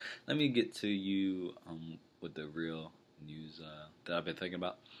let me get to you with the real news that I've been thinking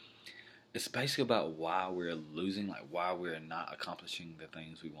about. It's basically about why we're losing, like why we're not accomplishing the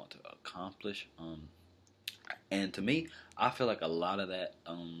things we want to accomplish. And to me, I feel like a lot of that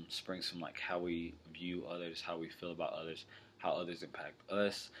springs from like how we view others, how we feel about others, how others impact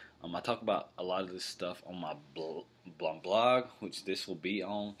us. I talk about a lot of this stuff on my blog, which this will be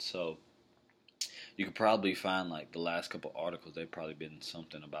on. So you could probably find like the last couple articles. They've probably been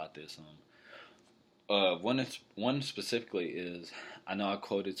something about this. One specifically is, I know I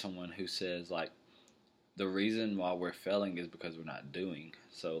quoted someone who says like the reason why we're failing is because we're not doing.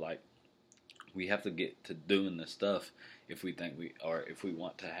 So like we have to get to doing the stuff if we think we, or if we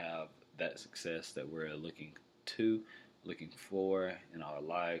want to have that success that we're looking for in our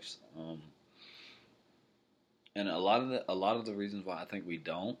lives. And a lot of the reasons why I think we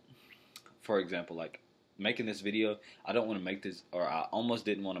don't, for example, like making this video, I don't want to make this, or I almost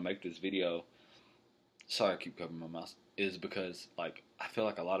didn't want to make this video. Sorry, I keep covering my mouth. Is because like I feel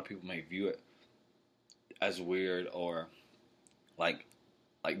like a lot of people may view it as weird, or like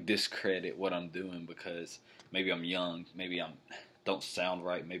discredit what I'm doing because maybe I'm young, maybe I'm don't sound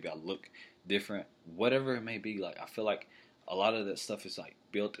right, maybe I look different, whatever it may be. Like I feel like a lot of that stuff is like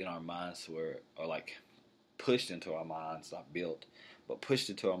built in our minds, where, or like pushed into our minds, not built, but pushed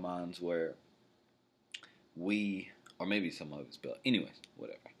into our minds, where we, or maybe some of it's built. Anyways,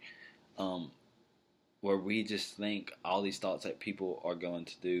 whatever. Um, where we just think all these thoughts that people are going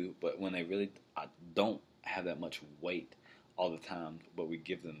to do, but when they really don't have that much weight all the time, but we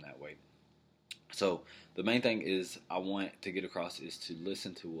give them that weight. So the main thing is I want to get across is to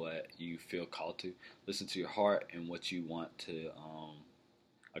listen to what you feel called to, listen to your heart and what you want to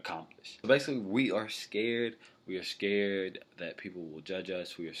accomplish. So basically, we are scared. We are scared that people will judge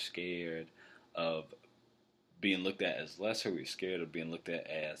us. We are scared of being looked at as lesser. We're scared of being looked at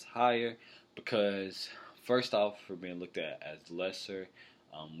as higher, because first off, for being looked at as lesser,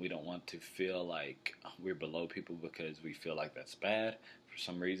 we don't want to feel like we're below people because we feel like that's bad for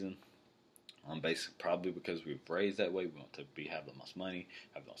some reason. Basically, probably because we've raised that way. We want to have the most money,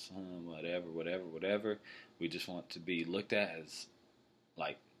 have the most son, whatever. We just want to be looked at as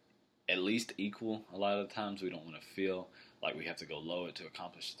like at least equal. A lot of the times, we don't want to feel like we have to go lower to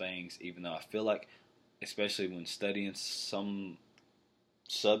accomplish things. Even though I feel like, especially when studying some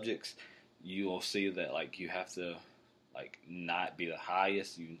subjects, you will see that like you have to like not be the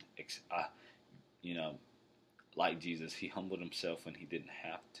highest. You know, like Jesus, he humbled himself when he didn't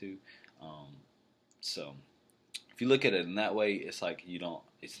have to. So if you look at it in that way, it's like you don't.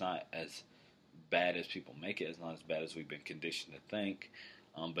 It's not as bad as people make it. It's not as bad as we've been conditioned to think.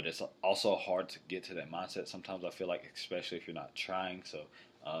 But it's also hard to get to that mindset. Sometimes I feel like, especially if you're not trying. So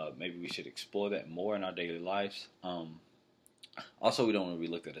maybe we should explore that more in our daily lives. Also, we don't want to be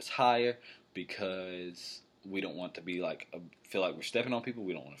looked at as higher, because we don't want to be like feel like we're stepping on people.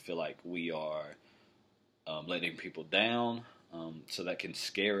 We don't want to feel like we are letting people down. So that can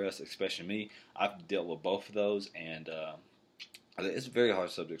scare us, especially me. I've dealt with both of those, and it's very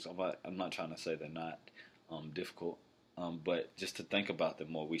hard subjects. I'm not trying to say they're not difficult, but just to think about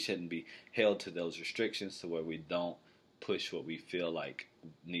them more. We shouldn't be held to those restrictions to where we don't push what we feel like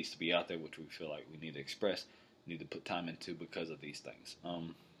needs to be out there, which we feel like we need to express, need to put time into because of these things.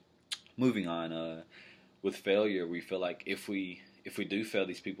 Moving on, with failure, we feel like if we do fail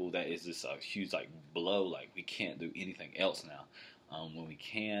these people, that is just a huge like blow. Like we can't do anything else now. When we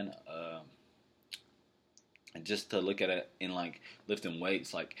can, and just to look at it in like lifting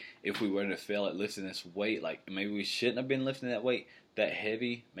weights, like if we were to fail at lifting this weight, like maybe we shouldn't have been lifting that weight that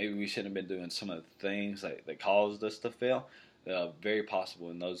heavy. Maybe we shouldn't have been doing some of the things that caused us to fail. Very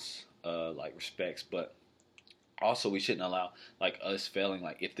possible in those like respects, but also we shouldn't allow like us failing.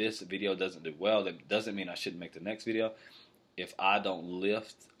 Like if this video doesn't do well, that doesn't mean I shouldn't make the next video. If I don't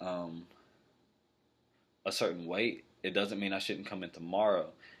lift a certain weight, it doesn't mean I shouldn't come in tomorrow.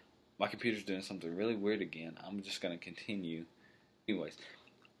 My computer's doing something really weird again. I'm just going to continue. Anyways,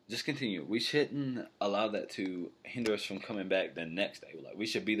 just continue. We shouldn't allow that to hinder us from coming back the next day. Like we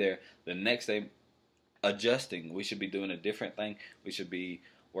should be there the next day adjusting. We should be doing a different thing. We should be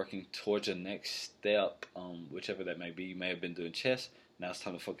working towards the next step, whichever that may be. You may have been doing chest. Now it's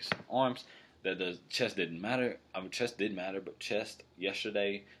time to focus on arms. That the chest didn't matter. Chest did matter, but chest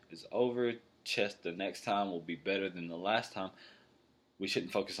yesterday is over. Chest the next time will be better than the last time. We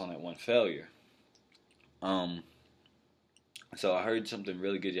shouldn't focus on that one failure. So I heard something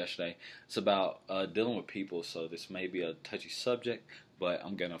really good yesterday. It's about dealing with people. So this may be a touchy subject, but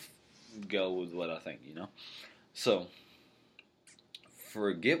I'm gonna go with what I think. So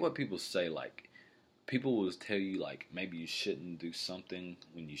forget what people say. Like people will tell you like maybe you shouldn't do something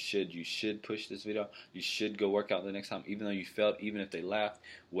when you should push this video, you should go work out the next time, even though you failed, even if they laughed,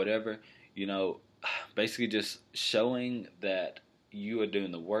 whatever, you know, basically just showing that you are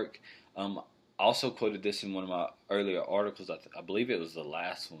doing the work. I also quoted this in one of my earlier articles. I believe it was the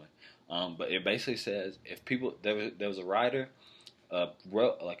last one, but it basically says if people there was a writer,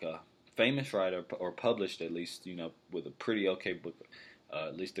 wrote like a famous writer or published at least, you know, with a pretty okay book.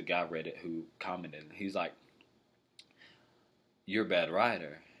 At least the guy read it who commented. He's like, "You're a bad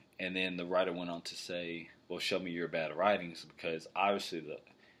writer," and then the writer went on to say, "Well, show me your bad writings because obviously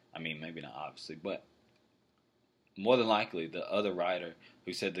I mean maybe not obviously, but more than likely the other writer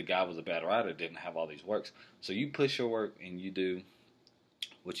who said the guy was a bad writer didn't have all these works. So you push your work and you do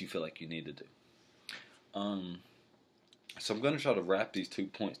what you feel like you need to do." So I'm going to try to wrap these 2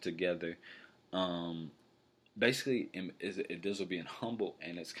 points together. Basically, it deals with being humble,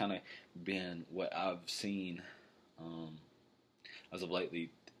 and it's kind of been what I've seen as of lately.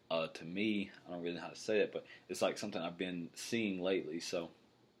 To me, I don't really know how to say it, but it's like something I've been seeing lately. So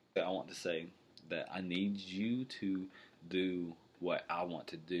I want to say that I need you to do what I want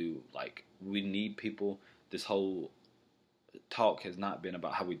to do. Like, we need people. This whole talk has not been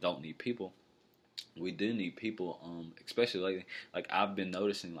about how we don't need people. We do need people, especially lately. Like, I've been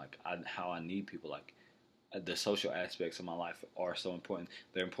noticing, like, how I need people. Like, the social aspects of my life are so important.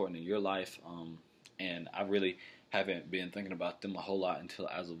 They're important in your life, and I really haven't been thinking about them a whole lot until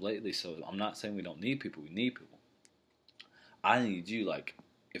as of lately. So I'm not saying we don't need people. We need people. I need you. Like,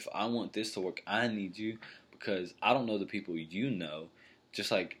 if I want this to work, I need you because I don't know the people you know,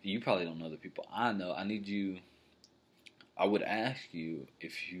 just like you probably don't know the people I know. I need you. I would ask you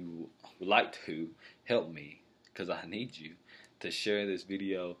if you would like to help me because I need you to share this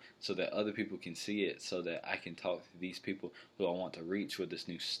video so that other people can see it, so that I can talk to these people who I want to reach with this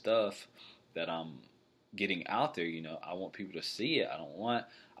new stuff that I'm getting out there. You know, I want people to see it.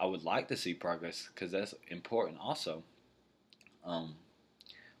 I would like to see progress because that's important also.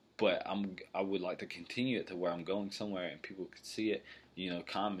 But I would like to continue it to where I'm going somewhere and people could see it, you know,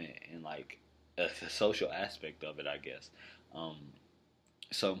 comment and like the social aspect of it, I guess.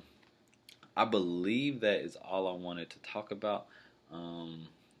 So I believe that is all I wanted to talk about.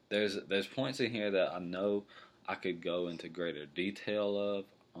 There's points in here that I know I could go into greater detail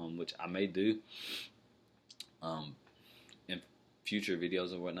of, which I may do in future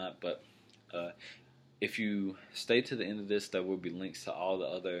videos and whatnot. But if you stay to the end of this, there will be links to all the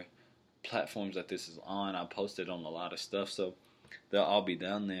other platforms that this is on. I posted on a lot of stuff, so they'll all be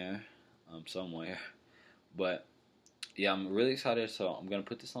down there somewhere. But yeah, I'm really excited. So I'm gonna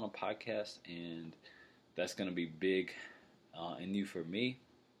put this on a podcast, and that's gonna be big and new for me.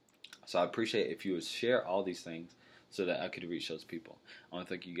 So I appreciate if you would share all these things so that I could reach those people. I want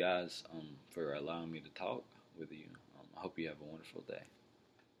to thank you guys for allowing me to talk with you. I hope you have a wonderful day.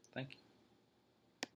 Thank you.